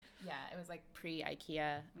Yeah, it was like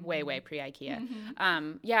pre-IKEA, way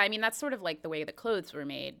pre-IKEA. Yeah, I mean, that's sort of like the way that clothes were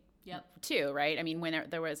made too, right? I mean, when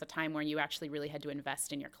there was a time where you actually really had to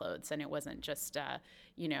invest in your clothes, and it wasn't just,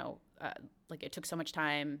 like it took so much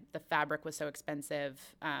time. The fabric was so expensive.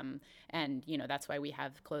 And, that's why we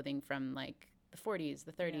have clothing from like the 40s,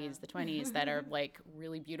 the 30s, the 20s that are like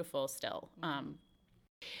really beautiful still.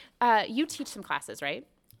 You teach some classes, right?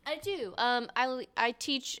 I do. I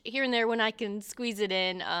teach here and there when I can squeeze it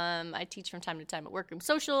in. I teach from time to time at Workroom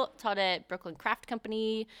Social, taught at Brooklyn Craft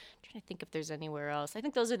Company. I'm trying to think if there's anywhere else. I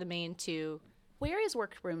think those are the main two. Where is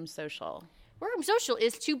Workroom Social? Workroom Social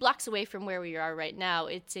is 2 blocks away from where we are right now.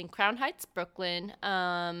 It's in Crown Heights, Brooklyn,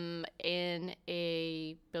 in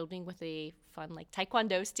a building with a fun like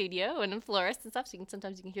taekwondo studio and a florist and stuff. So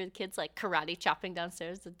sometimes you can hear the kids like karate chopping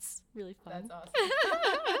downstairs. It's really fun. That's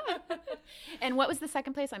awesome. And what was the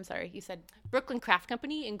second place? I'm sorry, you said Brooklyn Craft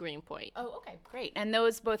Company in Greenpoint. Oh, okay, great. And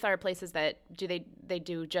those both are places that they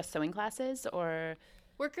do just sewing classes or?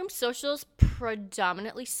 Workroom Social's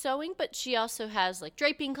predominantly sewing, but she also has like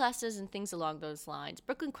draping classes and things along those lines.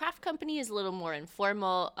 Brooklyn Craft Company is a little more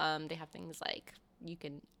informal. They have things like you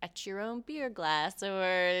can etch your own beer glass,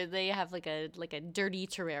 or they have like a dirty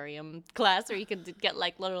terrarium class where you can get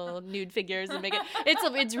like little nude figures and make it.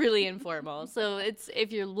 It's really informal. So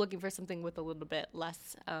if you're looking for something with a little bit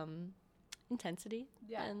less intensity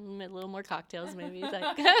and a little more cocktails, maybe.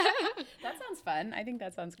 That sounds fun. I think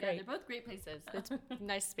that sounds great. Yeah, they're both great places. It's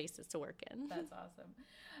nice spaces to work in. That's awesome.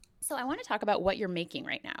 So I want to talk about what you're making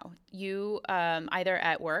right now. You either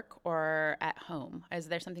at work or at home. Is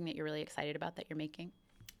there something that you're really excited about that you're making?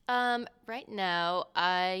 Right now,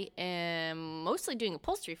 I am mostly doing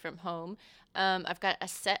upholstery from home. I've got a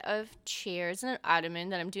set of chairs and an ottoman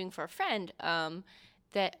that I'm doing for a friend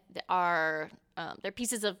that are they're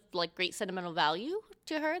pieces of like great sentimental value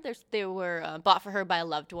to her. They were bought for her by a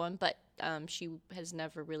loved one, but she has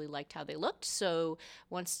never really liked how they looked, so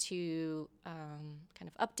wants to kind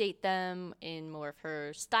of update them in more of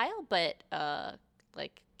her style, but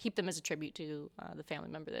like keep them as a tribute to the family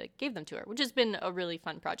member that gave them to her, which has been a really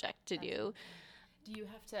fun project to do. Do you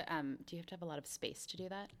have to have a lot of space to do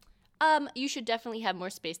that? You should definitely have more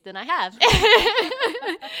space than I have.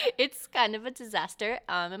 It's kind of a disaster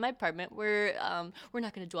in my apartment. We're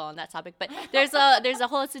not going to dwell on that topic, but there's a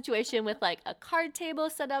whole situation with like a card table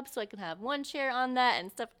set up so I can have one chair on that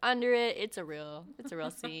and stuff under it. It's a real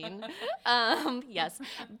scene. Yes,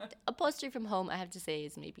 upholstery from home, I have to say,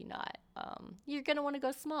 is maybe not. You're going to want to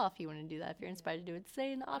go small if you want to do that. If you're inspired to do it,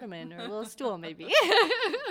 say an ottoman or a little stool maybe.